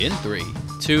In 3,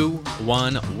 2,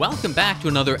 1, welcome back to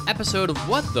another episode of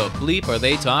What the Bleep Are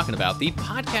They Talking About? The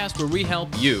podcast where we help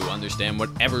you understand what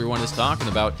everyone is talking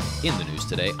about in the news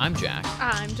today. I'm Jack.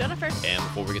 I'm Jennifer. And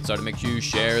before we get started, make sure you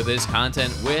share this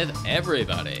content with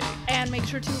everybody. And make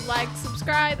sure to like,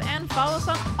 subscribe, and follow us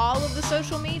on all of the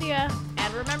social media.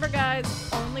 And remember, guys,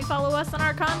 only follow us on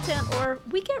our content or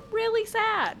we get really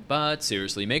sad. But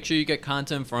seriously, make sure you get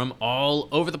content from all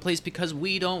over the place because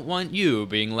we don't want you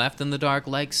being left in the dark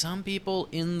like some people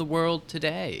in the world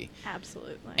today.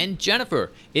 Absolutely. And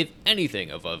Jennifer, if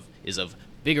anything is of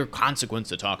bigger consequence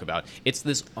to talk about, it's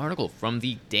this article from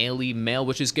the Daily Mail,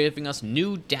 which is giving us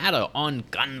new data on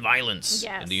gun violence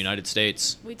in the United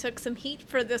States. We took some heat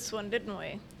for this one, didn't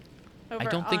we? I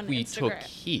don't think we Instagram. took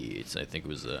heat. I think it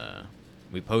was,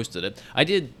 we posted it. I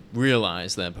did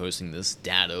realize that posting this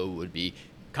data would be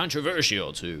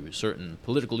controversial to certain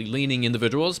politically leaning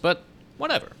individuals, but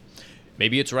whatever.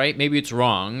 Maybe it's right, maybe it's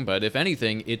wrong, but if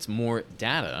anything, it's more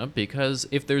data, because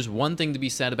if there's one thing to be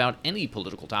said about any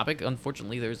political topic,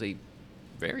 unfortunately, there's a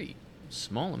very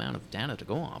small amount of data to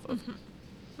go off of.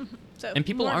 So and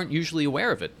people aren't usually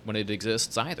aware of it when it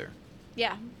exists either.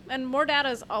 Yeah, and more data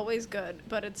is always good,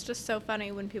 but it's just so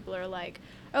funny when people are like,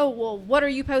 oh, well, what are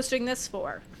you posting this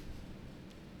for?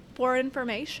 For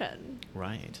information.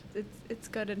 Right. It's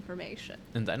good information.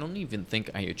 And I don't even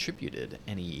think I attributed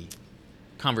any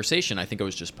conversation. I think I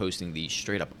was just posting the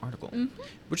straight up article,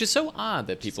 which is so odd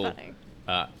that people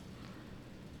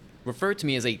refer to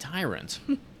me as a tyrant,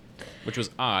 which was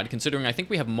odd considering I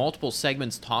think we have multiple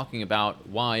segments talking about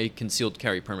why concealed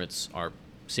carry permits are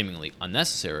seemingly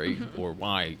unnecessary or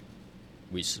why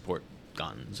we support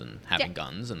guns and having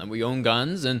guns and then we own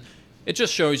guns, and it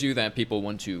just shows you that people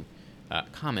want to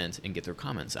comment and get their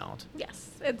comments out. Yes,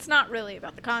 it's not really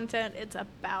about the content, it's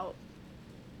about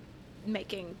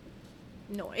making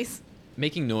noise.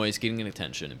 Making noise, getting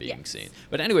attention, and being seen.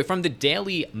 But anyway, from the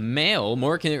Daily Mail,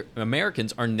 more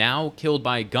Americans are now killed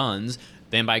by guns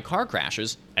than by car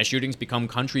crashes as shootings become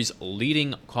country's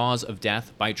leading cause of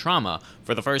death by trauma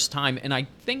for the first time. And I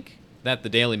think that the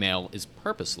Daily Mail is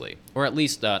purposely, or at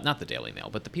least not the Daily Mail,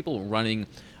 but the people running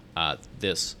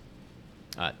this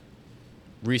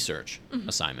research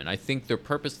assignment, I think they're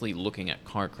purposely looking at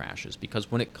car crashes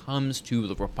because when it comes to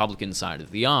the Republican side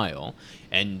of the aisle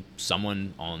and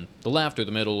someone on the left or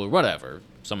the middle or whatever,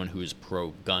 someone who's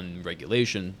pro-gun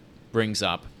regulation brings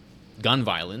up gun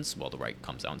violence, well, the right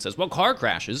comes out and says, well, car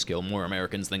crashes kill more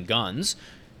Americans than guns,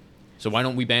 so why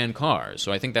don't we ban cars?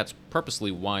 So I think that's purposely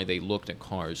why they looked at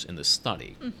cars in this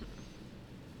study.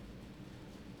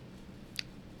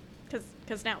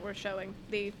 Because now we're showing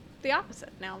the opposite.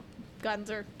 Now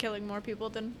guns are killing more people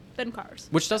than cars.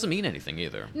 Which doesn't mean anything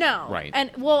either. No. Right.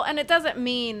 And it doesn't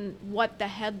mean what the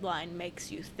headline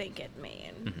makes you think it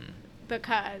means.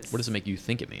 Because... What does it make you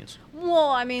think it means? Well,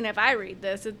 I mean, if I read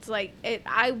this, it's like,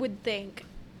 I would think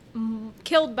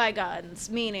killed by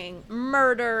guns, meaning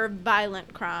murder,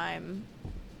 violent crime,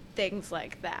 things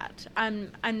like that. I'm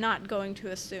not going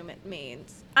to assume it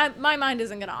means... my mind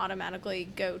isn't going to automatically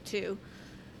go to,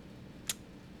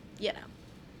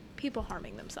 people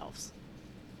harming themselves.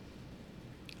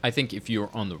 I think if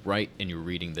you're on the right and you're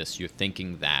reading this, you're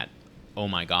thinking that, oh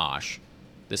my gosh,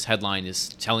 this headline is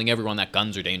telling everyone that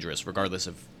guns are dangerous, regardless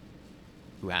of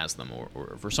who has them,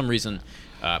 or for some reason,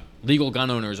 legal gun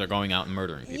owners are going out and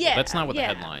murdering people. Yeah, that's not what the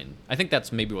headline... I think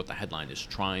that's maybe what the headline is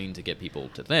trying to get people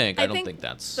to think. I don't think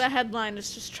that's... The headline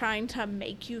is just trying to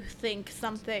make you think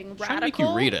something radical. Trying to make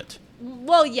you read it.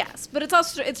 Well, yes, but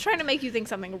it's trying to make you think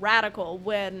something radical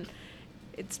when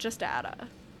it's just data.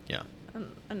 Yeah.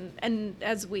 And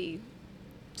as we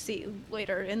see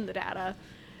later in the data,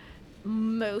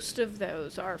 most of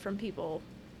those are from people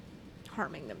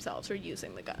harming themselves or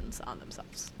using the guns on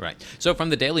themselves. Right. So from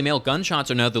the Daily Mail,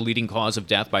 gunshots are now the leading cause of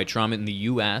death by trauma in the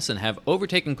U.S. and have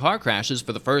overtaken car crashes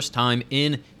for the first time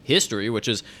in history, which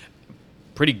is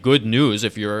pretty good news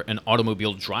if you're an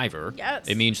automobile driver. Yes.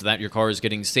 It means that your car is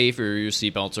getting safer, your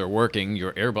seatbelts are working,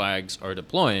 your airbags are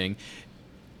deploying.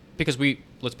 Because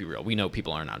let's be real, we know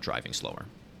people are not driving slower.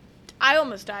 I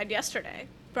almost died yesterday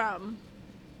from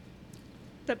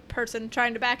the person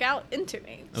trying to back out into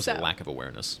me. It was a lack of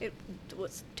awareness. It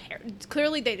was terrible.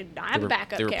 Clearly they did not have a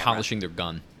backup camera. They were polishing their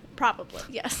gun. Probably,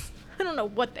 yes. I don't know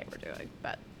what they were doing,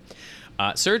 but...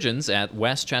 Surgeons at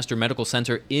Westchester Medical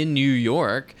Center in New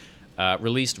York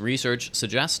released research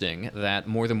suggesting that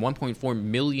more than 1.4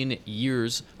 million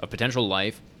years of potential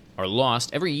life are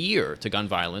lost every year to gun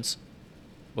violence.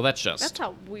 Well, that's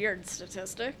a weird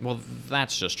statistic. Well,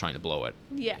 that's just trying to blow it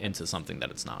Yeah. into something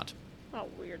that it's not. A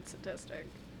weird statistic.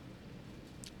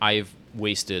 I've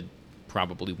wasted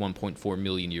probably 1.4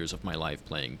 million years of my life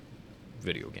playing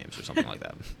video games or something like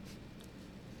that.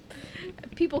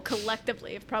 People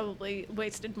collectively have probably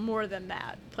wasted more than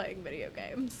that playing video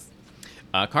games.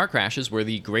 Car crashes were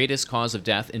the greatest cause of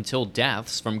death until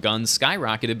deaths from guns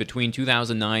skyrocketed between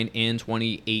 2009 and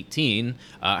 2018.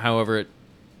 However,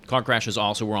 car crashes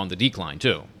also were on the decline,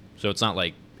 too. So it's not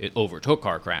like it overtook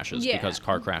car crashes because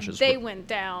car crashes went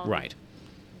down. Right.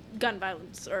 Gun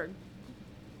violence or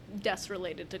deaths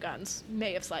related to guns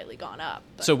may have slightly gone up.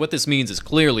 But. So what this means is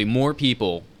clearly more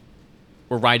people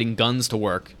were riding guns to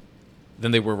work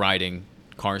than they were riding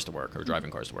cars to work or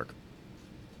driving cars to work.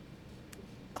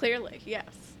 Clearly, yes.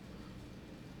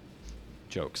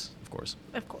 Jokes, of course.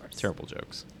 Of course. Terrible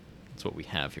jokes. That's what we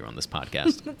have here on this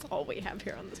podcast. That's all we have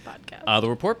here on this podcast. The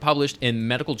report published in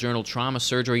medical journal Trauma,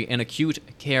 Surgery, and Acute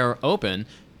Care Open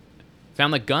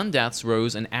found that gun deaths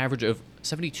rose an average of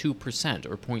 72%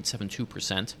 or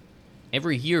 0.72%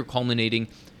 every year, culminating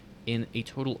in a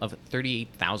total of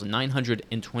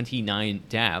 38,929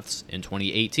 deaths in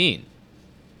 2018.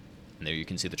 And there you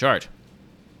can see the chart.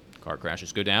 Car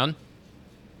crashes go down.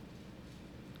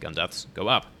 Gun deaths go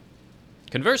up.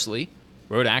 Conversely,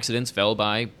 road accidents fell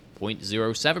by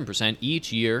 0.07%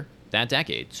 each year that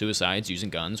decade. Suicides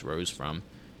using guns rose from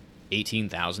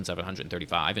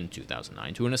 18,735 in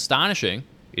 2009 to an astonishing,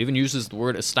 it even uses the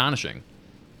word astonishing,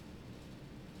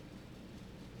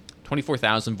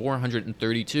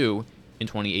 24,432 in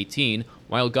 2018,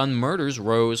 while gun murders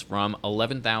rose from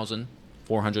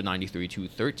 11,493 to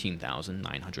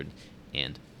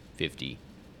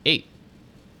 13,958.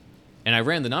 And I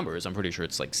ran the numbers. I'm pretty sure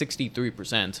it's like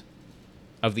 63%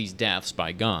 of these deaths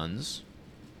by guns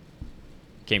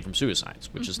came from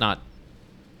suicides, which is not...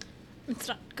 It's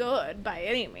not good by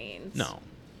any means. No.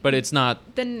 But it's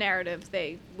not... the narrative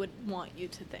they would want you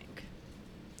to think.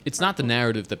 It's not the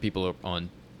narrative that people on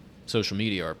social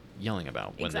media are yelling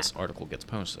about when this article gets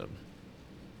posted.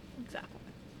 Exactly.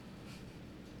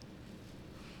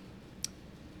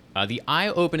 The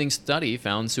eye-opening study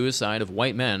found suicide of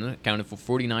white men accounted for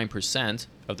 49%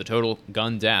 of the total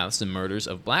gun deaths and murders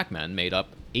of black men made up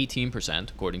 18%,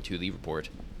 according to the report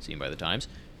seen by the Times.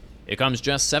 It comes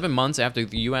just 7 months after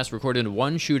the U.S. recorded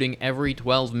one shooting every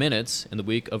 12 minutes in the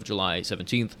week of July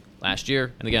 17th last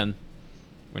year. And again,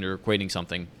 when you're equating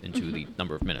something into the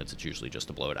number of minutes, it's usually just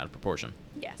to blow it out of proportion.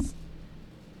 Yes.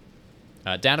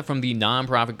 Data from the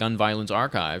nonprofit Gun Violence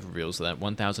Archive reveals that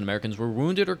 1,000 Americans were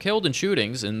wounded or killed in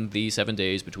shootings in the 7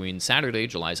 days between Saturday,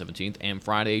 July 17th, and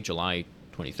Friday, July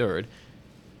 23rd.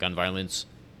 Gun violence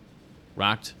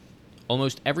rocked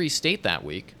almost every state that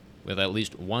week, with at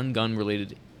least one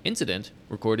gun-related incident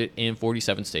recorded in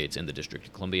 47 states in the District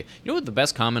of Columbia. You know what the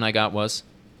best comment I got was?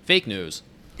 Fake news.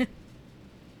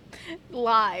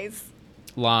 Lies.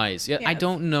 Lies. Yeah, Yes. I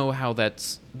don't know how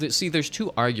that's... See, there's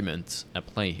two arguments at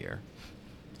play here.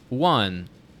 One,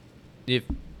 if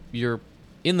you're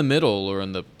in the middle or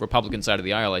on the Republican side of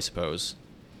the aisle, I suppose,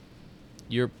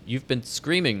 you've been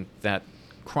screaming that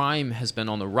crime has been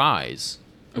on the rise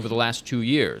over the last 2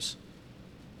 years.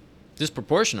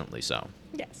 Disproportionately so.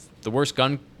 Yes. The worst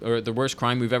crime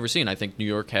we've ever seen. I think New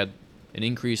York had an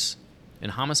increase in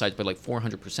homicides by like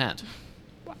 400%.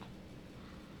 Wow.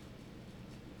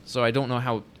 So I don't know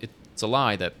how it's a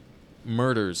lie that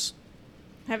murders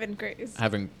Have increased.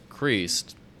 have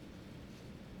increased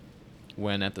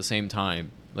when at the same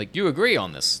time, like, you agree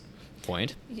on this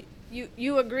point.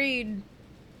 You agreed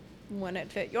when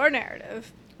it fit your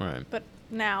narrative, Right. but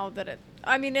now that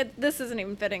this isn't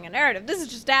even fitting a narrative. This is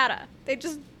just data.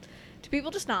 Do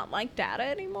people just not like data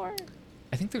anymore?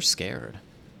 I think they're scared.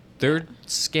 They're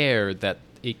scared that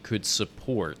it could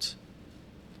support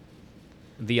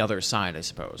the other side, I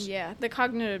suppose. Yeah, the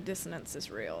cognitive dissonance is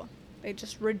real. They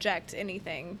just reject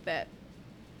anything that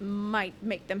might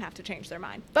make them have to change their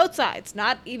mind. Both sides,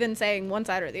 not even saying one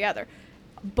side or the other.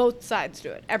 Both sides do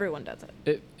it. Everyone does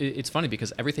it. It's funny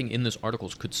because everything in this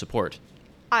article could support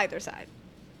Either side.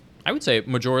 I would say it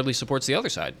majority supports the other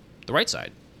side, the right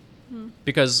side.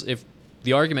 Because if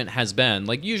the argument has been,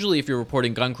 like, usually if you're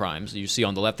reporting gun crimes, you see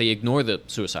on the left, they ignore the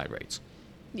suicide rates.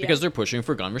 Yeah. Because they're pushing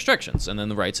for gun restrictions. And then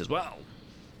the right says, well,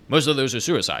 most of those are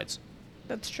suicides.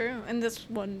 That's true. And this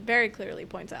one very clearly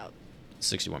points out.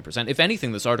 61%. If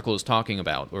anything, this article is talking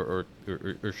about or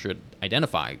should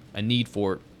identify a need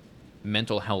for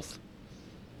mental health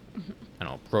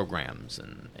programs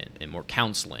and more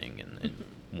counseling and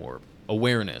more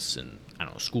awareness in,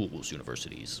 schools,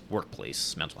 universities,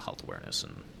 workplace, mental health awareness,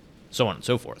 and so on and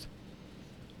so forth.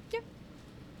 Yeah.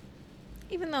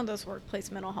 Even though those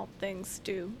workplace mental health things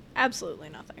do absolutely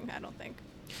nothing, I don't think.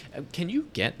 Can you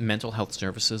get mental health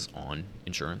services on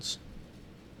insurance?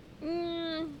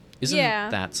 Isn't Yeah.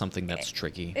 that something that's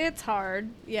tricky? It's hard,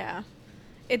 yeah.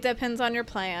 it depends on your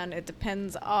plan. It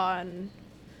depends on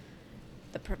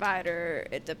the provider.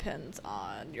 It depends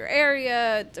on your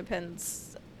area. It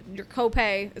depends. Your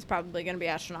copay is probably going to be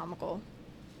astronomical.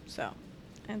 So,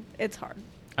 and it's hard.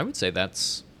 I would say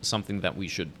that's something that we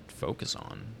should focus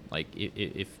on. Like,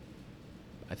 if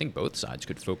I think both sides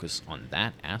could focus on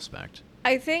that aspect.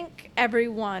 I think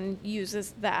everyone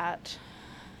uses that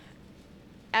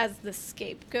as the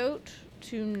scapegoat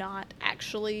to not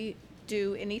actually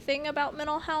do anything about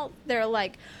mental health. They're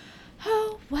like,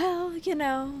 oh, well,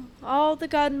 all the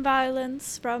gun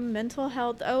violence from mental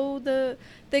health. Oh, the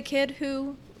kid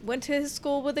who went to his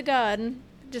school with a gun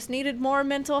just needed more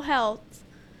mental health.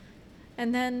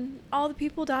 And then all the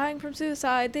people dying from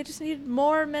suicide, they just needed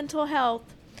more mental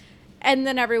health. And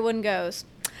then everyone goes,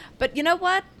 but you know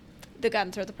what? The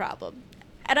guns are the problem.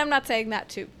 And I'm not saying that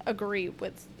to agree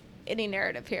with any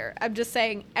narrative here. I'm just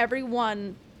saying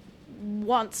everyone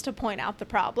wants to point out the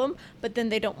problem, but then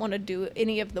they don't want to do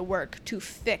any of the work to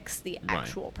fix the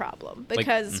actual problem.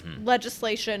 Because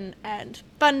legislation and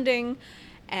funding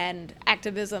and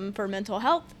activism for mental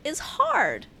health is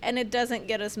hard, and it doesn't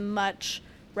get as much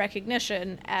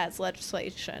recognition as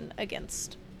legislation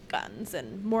against guns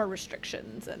and more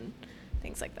restrictions and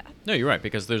things like that. No, you're right,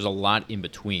 because there's a lot in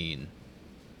between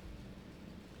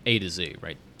A to Z,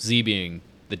 right? Z being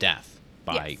the death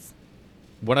by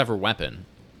whatever weapon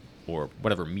or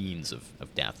whatever means of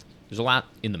death. There's a lot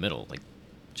in the middle. Like,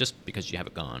 just because you have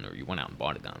a gun or you went out and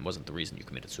bought a gun wasn't the reason you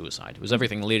committed suicide. It was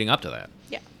everything leading up to that.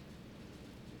 Yeah.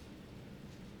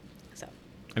 So.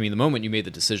 I mean, the moment you made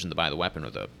the decision to buy the weapon or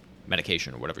the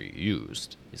medication or whatever you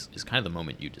used is kind of the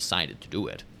moment you decided to do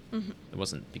it. Mm-hmm. It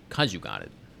wasn't because you got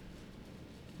it.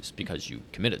 It's because you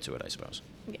committed to it, I suppose.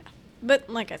 Yeah. But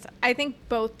like I said, I think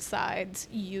both sides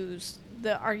use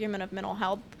the argument of mental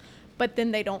health, but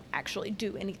then they don't actually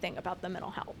do anything about the mental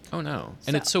health. Oh, no.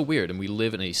 And it's so weird. And we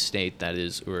live in a state that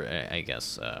is, or I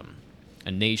guess,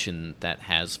 a nation that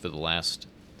has, for the last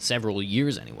several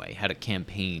years anyway, had a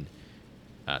campaign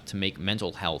to make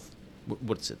mental health, to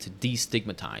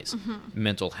destigmatize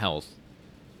mental health,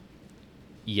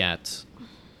 yet...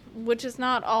 Which is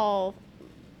not all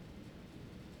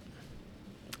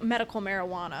medical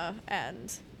marijuana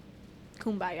and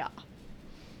kumbaya.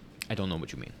 I don't know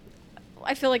what you mean.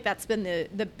 I feel like that's been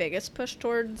the biggest push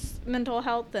towards mental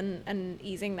health and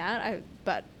easing that.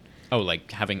 Oh,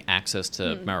 like having access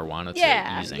to marijuana to ease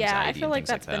anxiety. Yeah, I feel like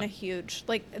that's been a huge,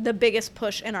 the biggest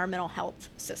push in our mental health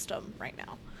system right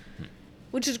now,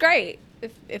 which is great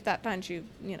if that finds you,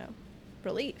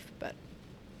 relief. But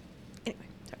anyway,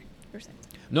 sorry, you were saying.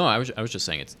 No, I was just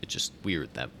saying it's just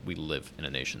weird that we live in a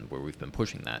nation where we've been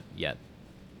pushing that, yet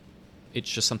it's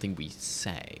just something we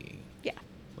say. Yeah.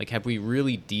 Like, have we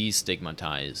really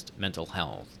destigmatized mental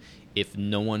health if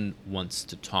no one wants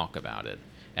to talk about it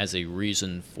as a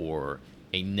reason for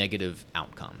a negative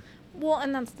outcome? Well,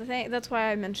 and that's the thing. That's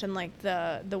why I mentioned,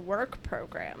 the work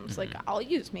programs. Like, I'll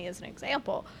use me as an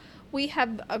example. We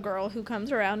have a girl who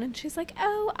comes around and she's like,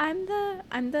 oh,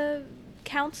 I'm the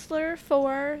counselor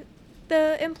for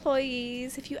the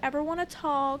employees, if you ever want to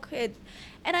talk. And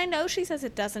I know she says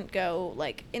it doesn't go,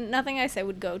 nothing I say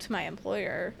would go to my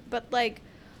employer, but,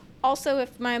 also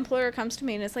if my employer comes to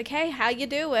me and it's like, hey, how you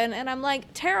doing? And I'm like,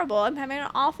 terrible, I'm having an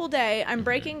awful day, I'm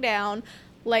breaking down,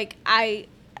 I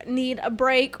need a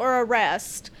break or a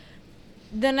rest.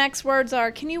 The next words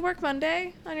are, can you work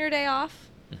Monday on your day off?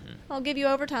 I'll give you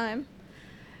overtime.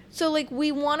 So,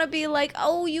 we want to be like,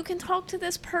 oh, you can talk to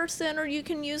this person or you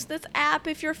can use this app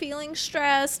if you're feeling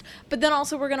stressed. But then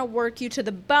also we're going to work you to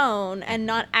the bone and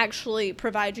not actually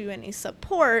provide you any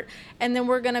support. And then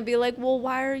we're going to be like, well,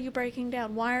 why are you breaking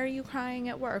down? Why are you crying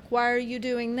at work? Why are you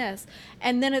doing this?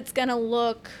 And then it's going to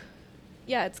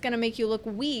make you look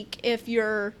weak if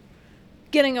you're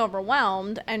getting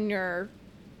overwhelmed and you're...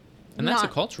 And that's a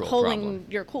cultural holding problem.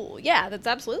 Your cool. Yeah, that's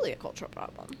absolutely a cultural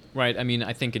problem. Right. I mean,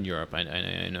 I think in Europe,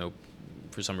 I know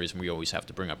for some reason we always have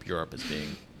to bring up Europe as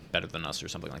being better than us or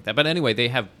something like that. But anyway, they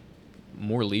have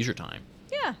more leisure time.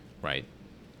 Yeah. Right.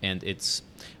 And it's,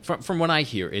 from what I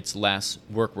hear, it's less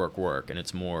work, and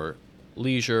it's more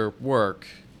leisure, work,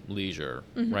 leisure.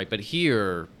 Right. But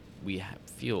here we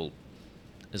feel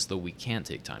as though we can't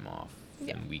take time off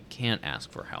and we can't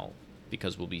ask for help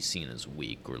because we'll be seen as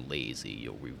weak or lazy,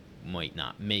 or we might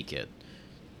not make it,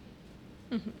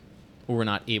 or we're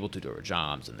not able to do our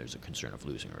jobs and there's a concern of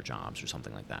losing our jobs or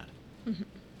something like that.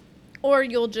 Or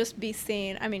you'll just be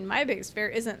seen, I mean, my biggest fear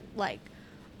isn't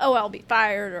oh, I'll be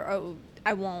fired, or oh,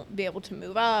 I won't be able to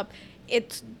move up.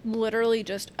 It's literally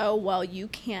just, oh, well, you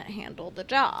can't handle the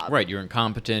job. Right, you're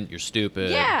incompetent, you're stupid,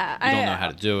 yeah, you don't know how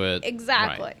to do it.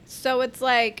 Exactly. Right. So it's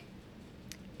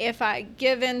if I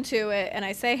give into it and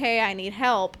I say, hey, I need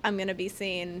help, I'm going to be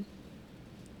seen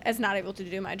as not able to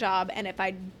do my job. And if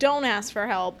I don't ask for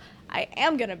help, I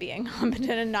am going to be incompetent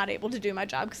and not able to do my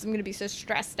job because I'm going to be so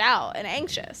stressed out and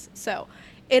anxious. So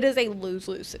it is a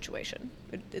lose-lose situation.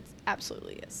 It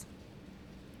absolutely is.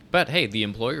 But hey, the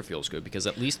employer feels good because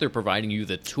at least they're providing you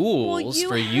the tools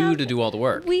for you to do all the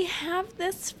work. We have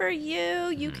this for you.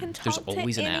 You can talk There's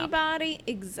always to an anybody. app.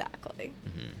 Exactly.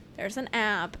 There's an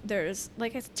app. There's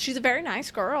she's a very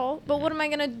nice girl. But what am I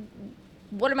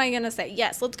gonna say?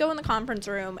 Yes, let's go in the conference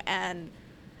room and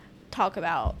talk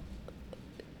about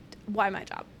why my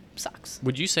job sucks.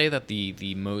 Would you say that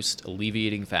the most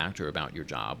alleviating factor about your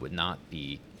job would not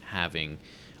be having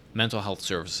mental health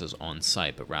services on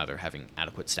site, but rather having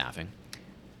adequate staffing?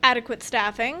 Adequate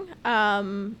staffing,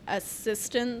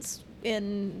 assistance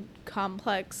in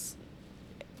complex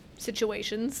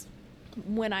situations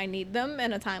when I need them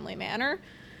in a timely manner.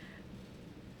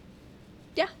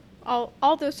 Yeah,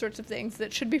 all those sorts of things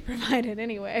that should be provided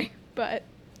anyway, but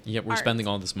Yet we're spending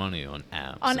all this money on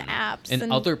apps.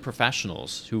 And other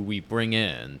professionals who we bring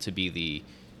in to be the,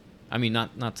 I mean,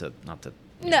 not to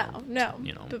No,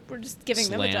 but we're just giving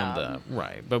them a job.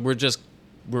 Right, but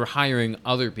we're hiring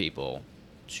other people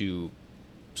to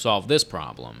solve this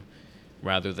problem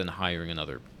rather than hiring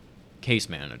another case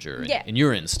manager in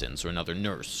your instance, or another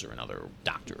nurse or another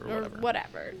doctor or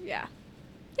whatever. Yeah.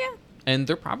 And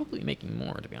they're probably making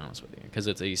more, to be honest with you, because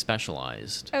it's a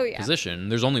specialized Oh, yeah. position.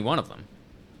 There's only one of them,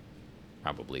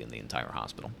 probably, in the entire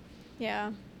hospital.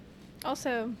 Yeah.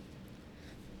 Also,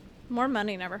 more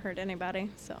money never hurt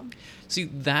anybody, so. See,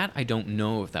 that I don't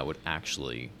know if that would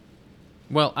actually...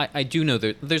 Well, I do know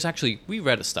that there's actually... We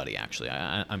read a study, actually.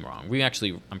 I'm wrong.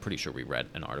 I'm pretty sure we read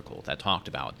an article that talked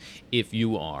about if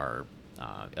you are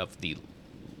of the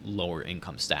lower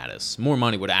income status, more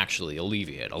money would actually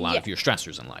alleviate a lot of your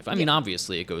stressors in life. I mean,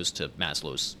 obviously, it goes to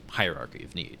Maslow's hierarchy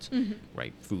of needs,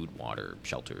 right? Food, water,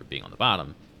 shelter being on the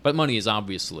bottom. But money is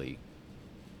obviously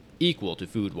equal to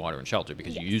food, water, and shelter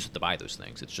because you use it to buy those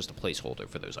things. It's just a placeholder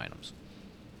for those items.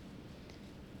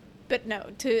 But no,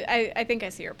 I think I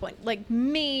see your point. Like,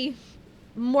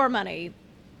 more money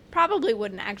probably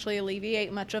wouldn't actually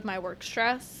alleviate much of my work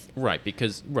stress. Right,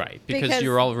 because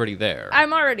you're already there.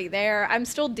 I'm already there. I'm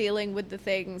still dealing with the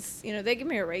things, they give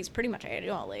me a raise pretty much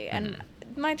annually, and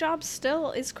my job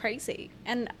still is crazy.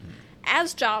 And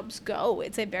as jobs go,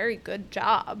 it's a very good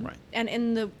job. Right. And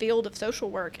in the field of social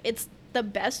work, it's the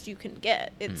best you can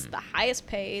get. It's the highest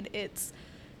paid. It's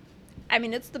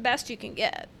the best you can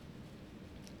get.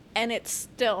 And it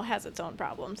still has its own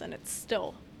problems, and it's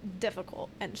still difficult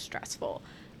and stressful.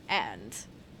 And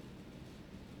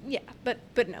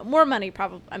but no, more money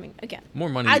probably. I mean, again, more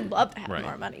money. I'd love to have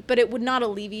more money, but it would not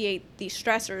alleviate the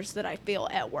stressors that I feel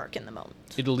at work in the moment.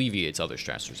 It alleviates other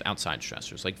stressors, outside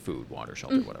stressors, like food, water,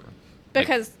 shelter, whatever.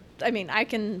 Because, I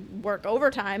can work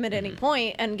overtime at any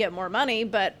point and get more money,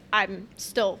 but I'm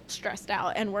still stressed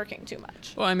out and working too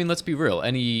much. Well, let's be real.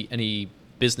 Any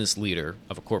business leader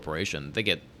of a corporation, they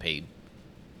get paid,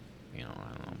 I don't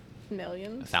know,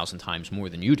 millions, 1,000 times more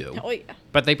than you do. Oh, yeah.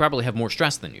 But they probably have more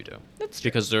stress than you do. That's true.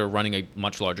 Because they're running a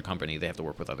much larger company. They have to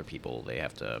work with other people. They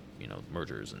have to,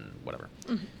 mergers and whatever.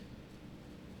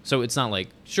 So it's not like,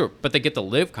 sure, but they get to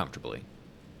live comfortably.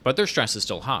 But their stress is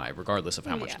still high, regardless of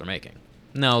how much they're making.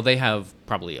 No, they have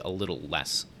probably a little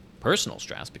less personal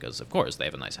stress because, of course, they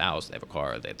have a nice house, they have a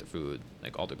car, they have their food,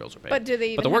 like all their bills are paid. But do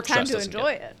they even have time to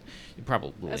enjoy it?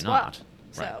 Probably as not.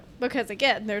 Well. Right. So, because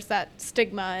again, there's that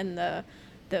stigma and the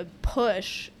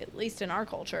push, at least in our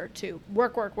culture, to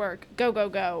work,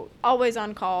 go, always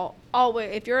on call,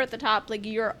 always. If you're at the top, like,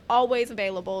 you're always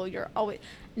available.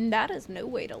 And that is no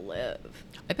way to live.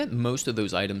 I bet most of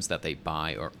those items that they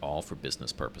buy are all for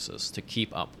business purposes, to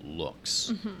keep up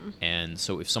looks. And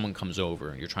so if someone comes over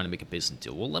and you're trying to make a business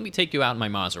deal, well, let me take you out in my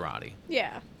Maserati.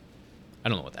 Yeah. I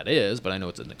don't know what that is, but I know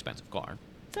it's an expensive car.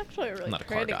 It's actually a really I'm not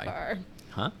pretty a car guy. car.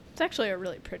 Huh? It's actually a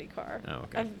really pretty car. Oh,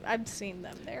 okay. I've seen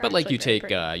them there. But like you take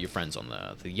your friends on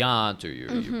the yacht or your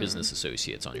business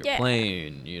associates on your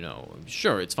plane,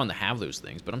 sure, it's fun to have those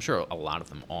things, but I'm sure a lot of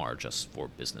them are just for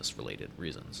business-related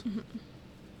reasons.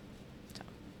 So,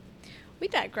 we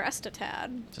digressed a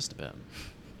tad. Just a bit.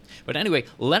 But anyway,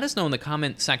 let us know in the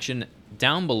comment section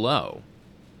down below.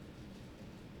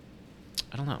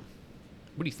 I don't know.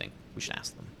 What do you think we should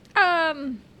ask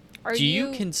them? Do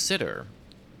you consider...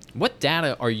 What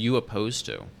data are you opposed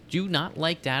to? Do you not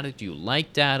like data? Do you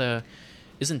like data?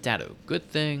 Isn't data a good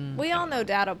thing? We all know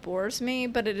data bores me,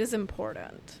 but it is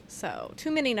important. So,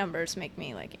 too many numbers make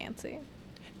me, antsy.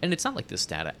 And it's not like this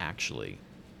data actually...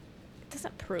 It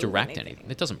doesn't prove anything.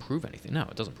 It doesn't prove anything. No,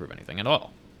 it doesn't prove anything at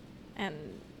all.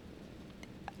 And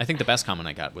I think the best comment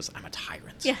I got was, "I'm a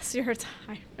tyrant." Yes, you're a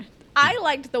tyrant. I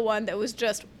liked the one that was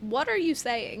just, what are you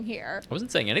saying here? I wasn't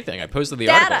saying anything. I posted the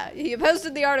Data. article. You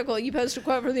posted the article. You posted a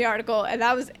quote from the article, and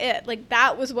that was it. Like,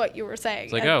 that was what you were saying.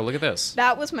 It's like, And oh, look at this.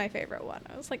 that was my favorite one.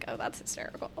 I was like, oh, that's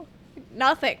hysterical.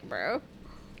 Nothing, bro.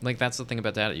 Like, that's the thing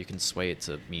about data. You can sway it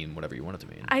to mean whatever you want it to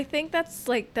mean. I think that's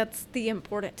the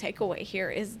important takeaway here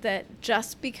is that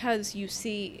just because you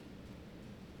see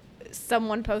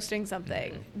someone posting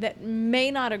something that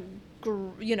may not agree,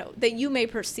 that you may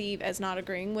perceive as not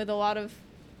agreeing with a lot of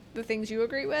the things you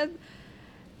agree with,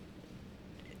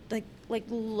 like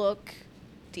look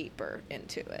deeper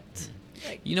into it.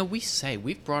 Like,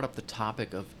 We've brought up the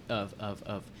topic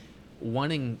of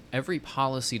wanting every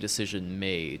policy decision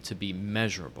made to be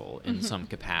measurable in some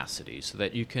capacity so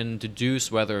that you can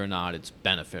deduce whether or not it's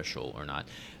beneficial or not.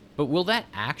 But will that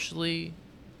actually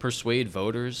persuade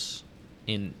voters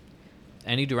in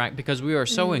any direct? Because we are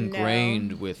so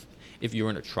ingrained with, if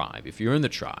you're in a tribe,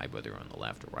 whether you're on the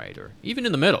left or right or even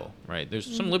in the middle, right?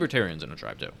 There's some libertarians in a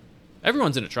tribe too.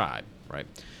 Everyone's in a tribe, right?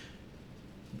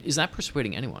 Is that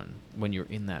persuading anyone when you're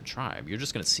in that tribe? You're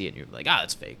just going to see it and you're like,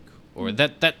 that's fake. Or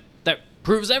that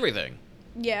proves everything.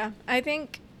 yeah, I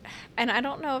think, and I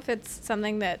don't know if it's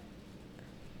something that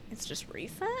it's just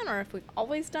recent or if we've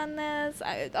always done this.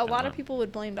 A lot of people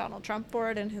would blame Donald Trump for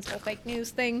it and his whole fake news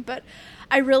thing, but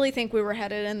I really think we were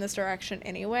headed in this direction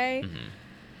anyway.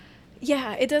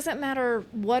 Yeah, it doesn't matter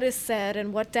what is said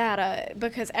and what data,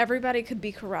 because everybody could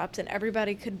be corrupt and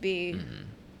everybody could be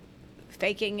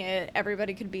faking it.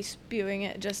 Everybody could be spewing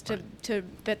it just to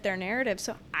fit their narrative.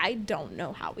 So I don't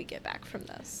know how we get back from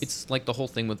this. It's like the whole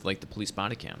thing with like the police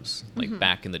body cams. Like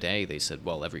back in the day, they said,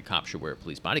 well, every cop should wear a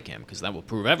police body cam because that will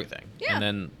prove everything. Yeah. And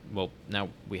then, well, now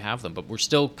we have them, but we're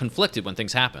still conflicted when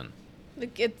things happen.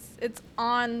 Like it's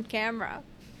on camera.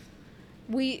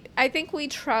 I think we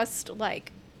trust,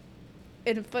 like,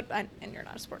 in football, and you're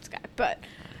not a sports guy, but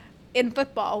in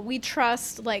football, we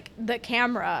trust, like, the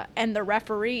camera and the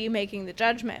referee making the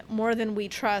judgment more than we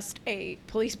trust a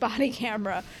police body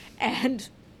camera and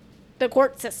the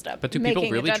court system. But do making people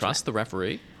a really judgment. trust the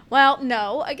referee? Well,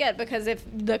 no, again, because if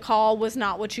the call was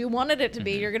not what you wanted it to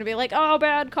be, you're going to be like, oh,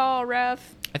 bad call,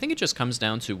 ref. I think it just comes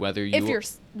down to whether you... If you're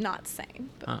not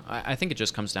sane. But. I think it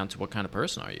just comes down to what kind of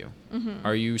person are you?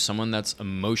 Are you someone that's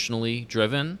emotionally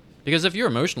driven? Because if you're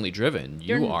emotionally driven,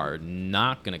 you are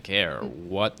not going to care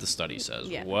what the study says,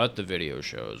 what the video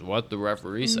shows, what the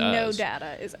referee says. No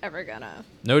data is ever going to...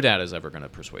 No data is ever going to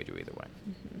persuade you either way.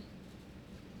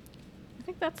 I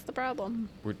think that's the problem.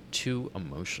 We're too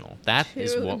emotional. That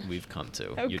is what we've come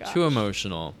to. Oh, You're gosh. too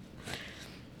emotional.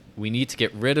 We need to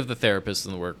get rid of the therapists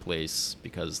in the workplace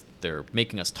because they're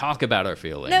making us talk about our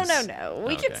feelings. No.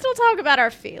 We can still talk about our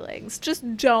feelings.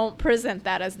 Just don't present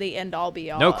that as the end-all,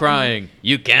 be-all. No crying.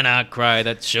 You cannot cry.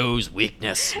 That shows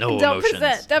weakness. No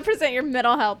emotions. Don't present your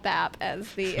mental health app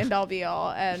as the end-all,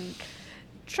 be-all, and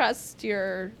trust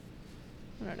your,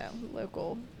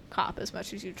 local cop as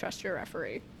much as you trust your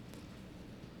referee.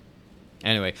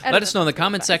 Anyway, let us know in the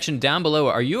comment section down below.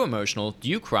 Are you emotional? Do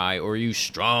you cry? Or are you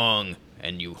strong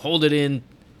and you hold it in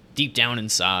deep down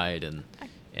inside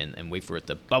and wait for it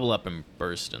to bubble up and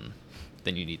burst, and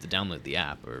then you need to download the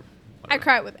app or whatever. I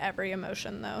cry with every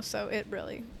emotion, though, so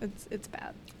it's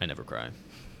bad. I never cry.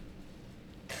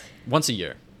 Once a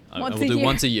year. I will a do year.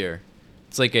 once a year.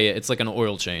 It's like an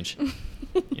oil change.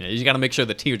 You got to make sure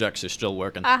the tear ducts are still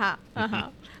working.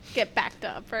 Get backed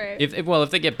up, right?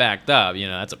 If they get backed up,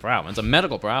 that's a problem. It's a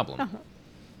medical problem.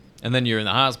 And then you're in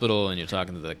the hospital and you're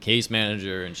talking to the case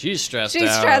manager and she's stressed out.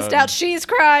 She's stressed out. She's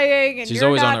crying. And she's you're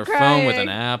always not on her crying. phone with an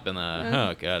app and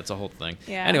oh god, it's a whole thing.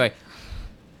 Yeah. Anyway,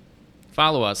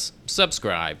 follow us,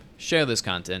 subscribe, share this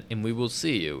content, and we will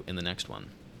see you in the next one.